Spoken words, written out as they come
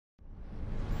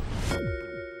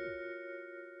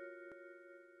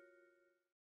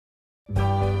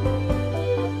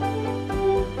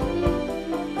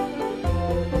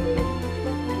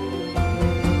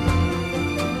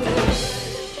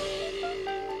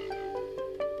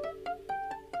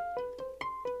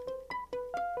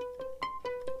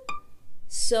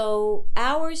So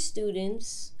our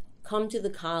students come to the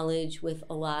college with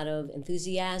a lot of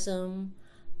enthusiasm,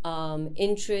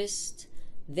 interest.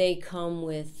 They come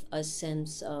with a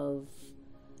sense of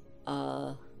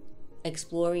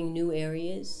exploring new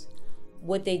areas.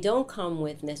 What they don't come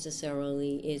with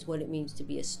necessarily is what it means to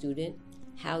be a student,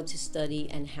 how to study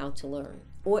and how to learn,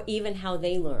 or even how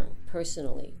they learn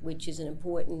personally, which is an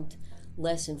important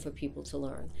lesson for people to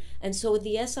learn. And so what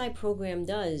the SI program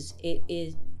does,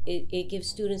 it gives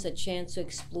students a chance to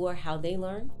explore how they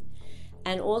learn,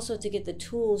 and also to get the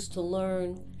tools to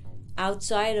learn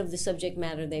outside of the subject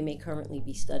matter they may currently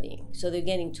be studying. So they're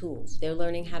getting tools. They're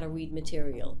learning how to read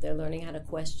material. They're learning how to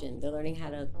question. They're learning how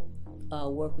to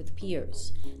work with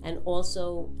peers, and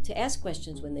also to ask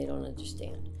questions when they don't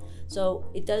understand. So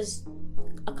it does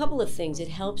a couple of things. It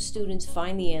helps students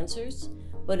find the answers,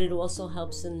 but it also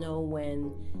helps them know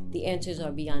when the answers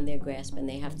are beyond their grasp and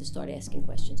they have to start asking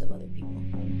questions of other people.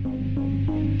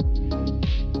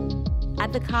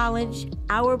 At the college,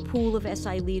 our pool of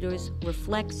SI leaders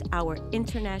reflects our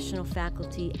international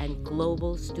faculty and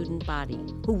global student body,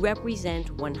 who represent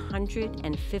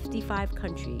 155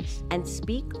 countries and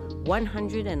speak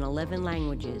 111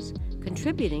 languages,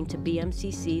 contributing to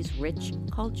BMCC's rich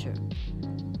culture.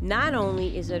 Not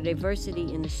only is there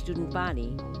diversity in the student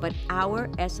body, but our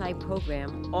SI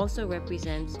program also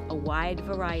represents a wide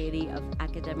variety of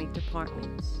academic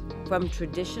departments, from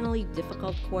traditionally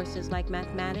difficult courses like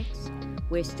mathematics,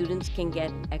 where students can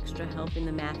get extra help in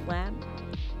the math lab,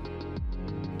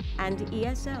 and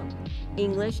ESL,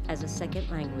 English as a second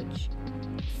language.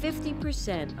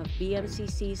 50% of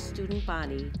BMCC's student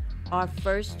body are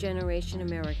first-generation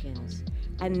Americans,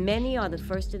 and many are the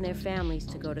first in their families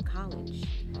to go to college.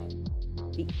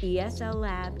 The ESL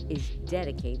Lab is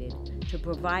dedicated to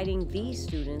providing these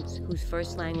students, whose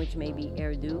first language may be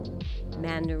Urdu,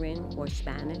 Mandarin or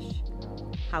Spanish,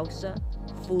 Hausa,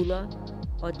 Fula,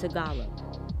 or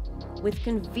Tagalog, with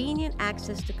convenient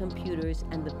access to computers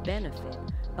and the benefit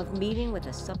of meeting with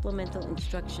a supplemental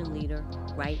instruction leader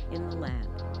right in the lab.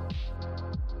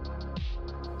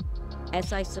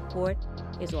 SI support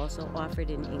is also offered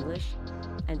in English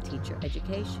and teacher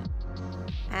education,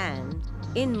 and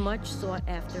in much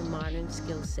sought-after modern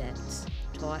skill sets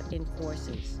taught in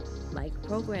courses like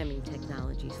programming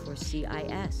technologies for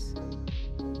CIS,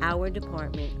 our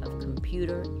Department of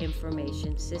Computer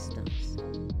Information Systems,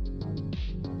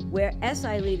 where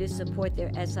SI leaders support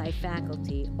their SI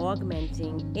faculty,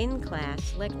 augmenting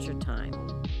in-class lecture time.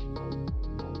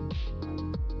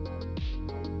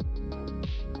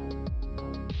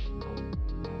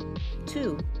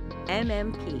 Two,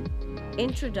 MMP,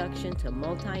 Introduction to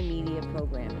Multimedia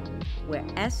Programming, where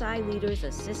SI leaders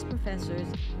assist professors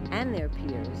and their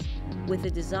peers with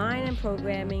the design and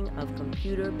programming of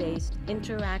computer-based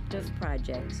interactive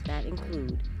projects that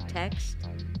include text,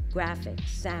 graphics,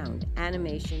 sound,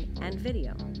 animation, and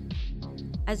video,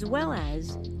 as well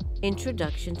as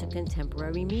Introduction to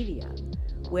Contemporary Media,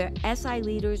 where SI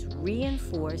leaders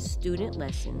reinforce student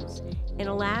lessons in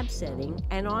a lab setting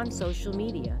and on social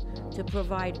media to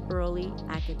provide early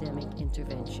academic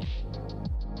intervention.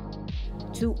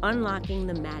 To unlocking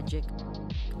the magic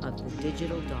of the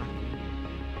digital darkroom.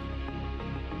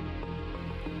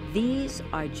 These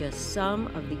are just some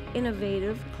of the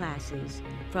innovative classes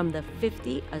from the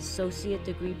 50 associate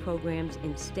degree programs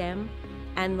in STEM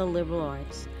and the liberal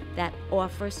arts that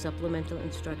offer supplemental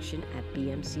instruction at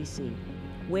BMCC,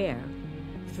 where,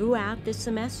 throughout this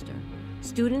semester,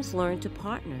 students learn to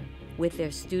partner with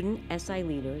their student SI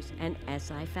leaders and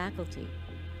SI faculty,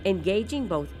 engaging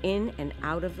both in and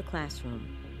out of the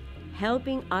classroom,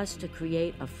 helping us to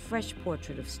create a fresh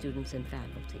portrait of students and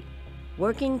faculty,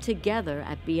 working together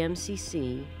at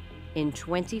BMCC in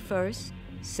 21st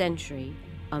century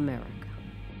America.